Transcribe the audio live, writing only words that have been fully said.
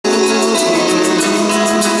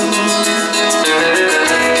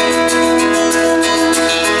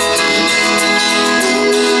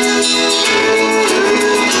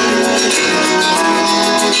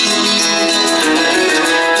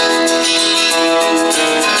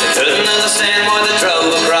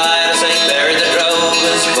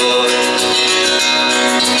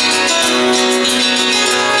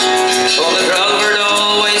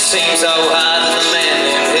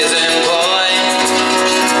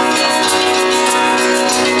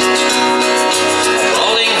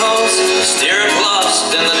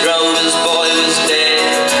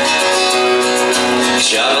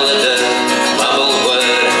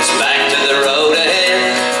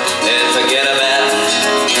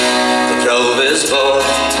boy.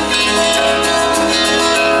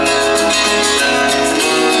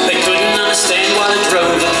 They couldn't understand why the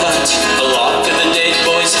drover cut a lock of the dead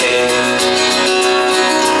boy's hair.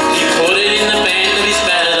 He put it in the band of his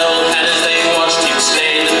battered old hat as they watched him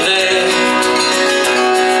standing there.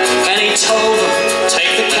 And he told them,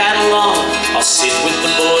 take the cattle on, I'll sit with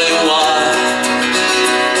the boy a while.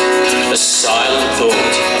 A silent thought,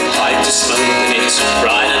 a pipe to smoke, and it's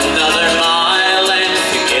right another mile, and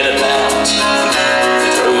forget about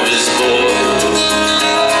the drover's boy.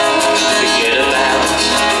 Forget about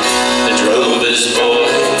the drover's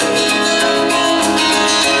boy.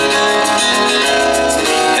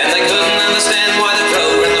 And they couldn't understand why the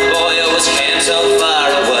drover and the boy always camped so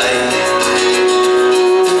far away.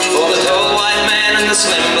 For the tall white man and the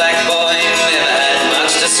slim black boy never had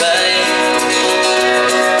much to say.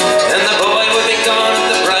 And the boy would be gone at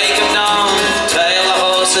the break of dawn, tail the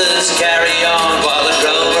horses carry on, while the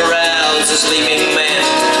drover roused the sleeping men.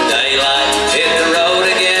 Daylight hit the road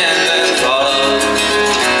again and followed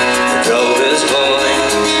the drover's boy.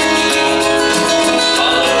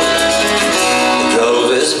 Followed the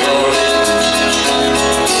drover's boy.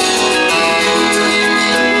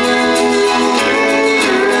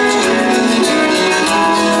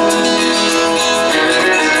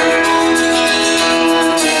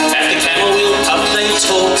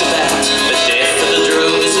 Talked about the death of the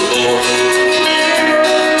drover's boy.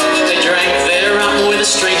 They drank their rum with a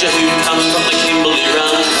stranger who'd come from the Kimberley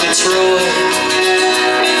run, Fitzroy.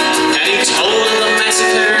 And he told of the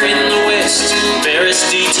massacre in the west, various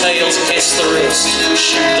details, guess the rest.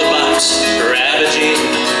 Shoot the bucks, ravage in,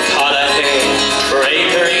 cut a hair,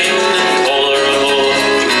 break her in and call her a boy.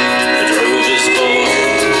 The drover's boy.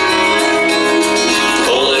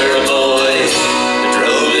 Call her a boy. The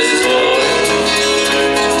drover's boy.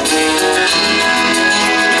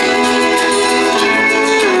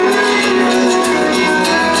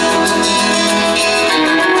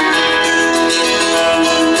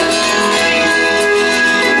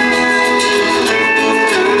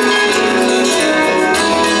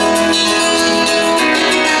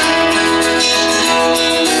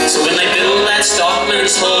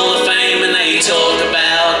 Stockman's Hall of Fame, and they talk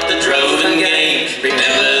about the droving game.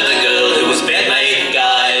 Remember the girl who was bedmate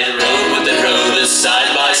guide, rode with the drovers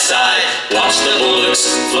side by side, watched the bullocks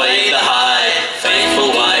flay the hide.